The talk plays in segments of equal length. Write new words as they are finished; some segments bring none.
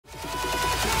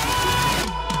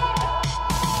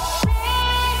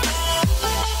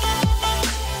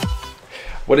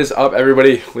What is up,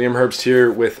 everybody? Liam Herbst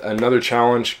here with another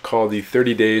challenge called the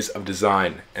 30 Days of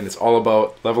Design, and it's all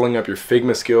about leveling up your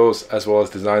Figma skills as well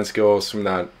as design skills from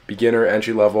that beginner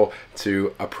entry level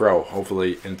to a pro,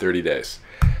 hopefully in 30 days.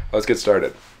 Let's get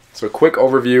started. So a quick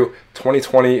overview: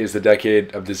 2020 is the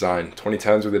decade of design,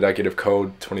 2010s were the decade of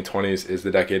code, 2020s is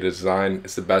the decade of design.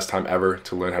 It's the best time ever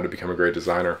to learn how to become a great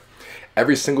designer.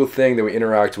 Every single thing that we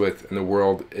interact with in the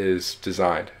world is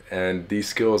designed, and these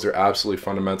skills are absolutely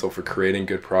fundamental for creating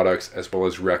good products as well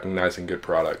as recognizing good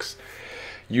products.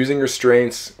 Using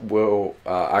restraints will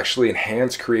actually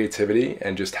enhance creativity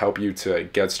and just help you to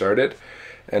get started,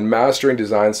 and mastering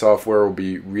design software will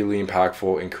be really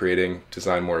impactful in creating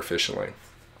design more efficiently.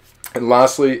 And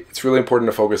lastly, it's really important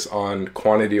to focus on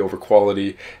quantity over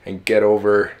quality and get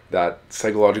over that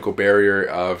psychological barrier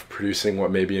of producing what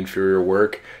may be inferior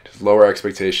work. Just lower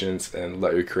expectations and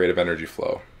let your creative energy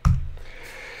flow.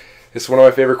 This is one of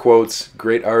my favorite quotes: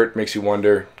 "Great art makes you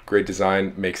wonder, great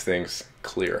design makes things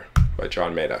clear," by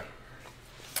John Maeda.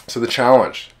 So the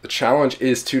challenge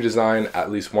is to design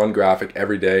at least one graphic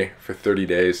every day for 30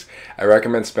 days. I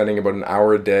recommend spending about an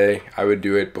hour a day. I would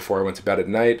do it before I went to bed at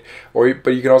night, but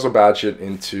you can also batch it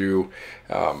into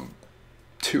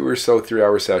 2 or so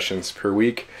 3-hour sessions per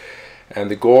week. And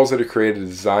the goals are to create a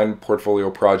design portfolio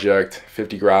project,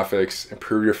 50 graphics,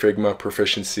 improve your Figma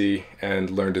proficiency, and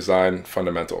learn design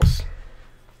fundamentals.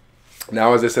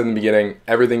 Now, as I said in the beginning,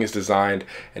 everything is designed,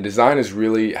 and design is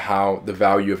really how the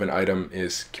value of an item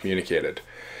is communicated.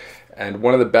 And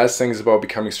one of the best things about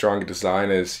becoming strong at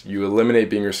design is you eliminate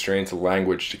being restrained to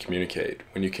language to communicate.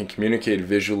 When you can communicate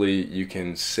visually, you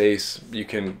can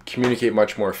communicate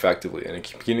much more effectively, and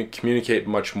communicate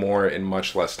much more in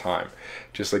much less time.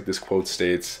 Just like this quote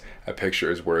states, "A picture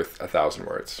is worth 1,000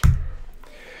 words."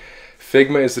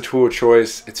 Figma is the tool of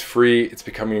choice. It's free. It's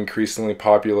becoming increasingly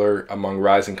popular among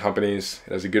rising companies.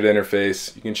 It has a good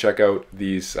interface. You can check out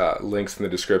these links in the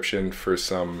description for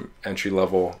some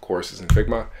entry-level courses in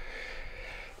Figma.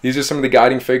 These are some of the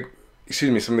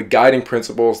guiding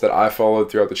principles that I followed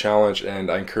throughout the challenge,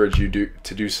 and I encourage you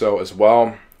to do so as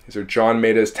well. These are John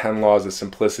Maeda's 10 Laws of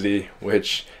Simplicity,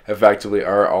 which effectively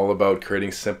are all about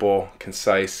creating simple,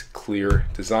 concise, clear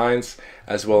designs,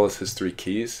 as well as his 3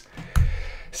 keys.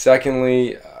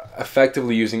 Secondly,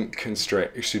 effectively using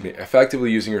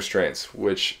restraints,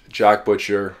 which Jack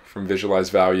Butcher from Visualize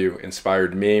Value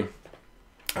inspired me.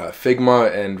 Figma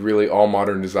and really all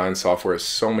modern design software has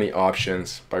so many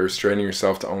options. By restraining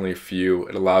yourself to only a few,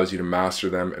 it allows you to master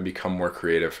them and become more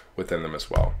creative within them as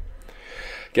well.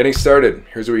 Getting started,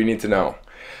 here's what you need to know.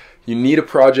 You need a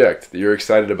project that you're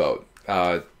excited about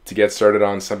to get started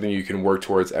on, something you can work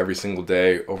towards every single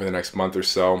day over the next month or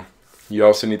so. You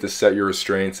also need to set your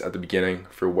restraints at the beginning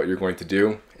for what you're going to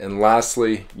do. And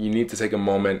lastly, you need to take a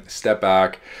moment, step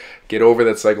back, get over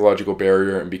that psychological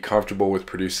barrier, and be comfortable with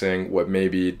producing what may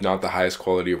be not the highest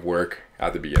quality of work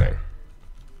at the beginning.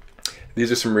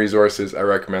 These are some resources I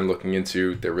recommend looking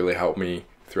into that really helped me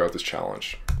throughout this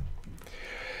challenge.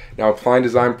 Now, applying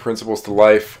design principles to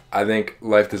life, I think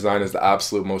life design is the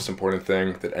absolute most important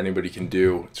thing that anybody can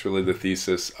do. It's really the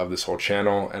thesis of this whole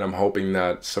channel, and I'm hoping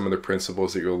that some of the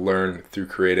principles that you'll learn through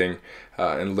creating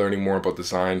and learning more about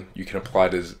design, you can apply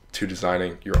to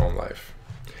designing your own life.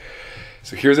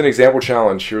 So here's an example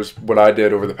challenge. Here's what I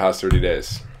did over the past 30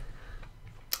 days.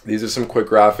 These are some quick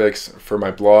graphics for my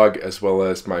blog as well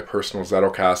as my personal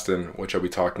Zettelkasten, which I'll be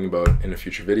talking about in a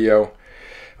future video.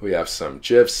 We have some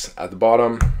GIFs at the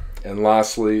bottom, and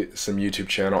lastly, some YouTube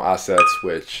channel assets,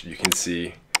 which you can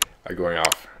see are going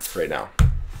off right now.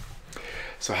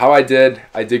 So how I did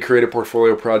create a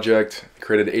portfolio project,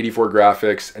 created 84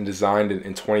 graphics, and designed it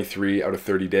in 23 out of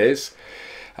 30 days.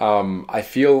 I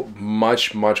feel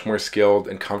much more skilled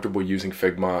and comfortable using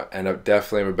Figma, and I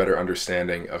definitely have a better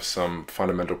understanding of some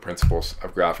fundamental principles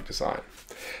of graphic design.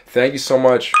 Thank you so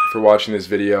much for watching this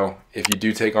video. If you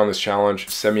do take on this challenge,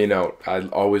 send me a note. I'd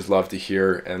always love to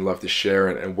hear and love to share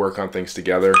and work on things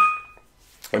together.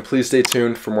 And please stay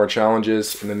tuned for more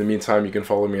challenges. And in the meantime, you can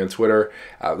follow me on Twitter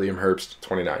at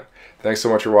LiamHerbst29. Thanks so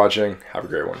much for watching. Have a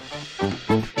great one.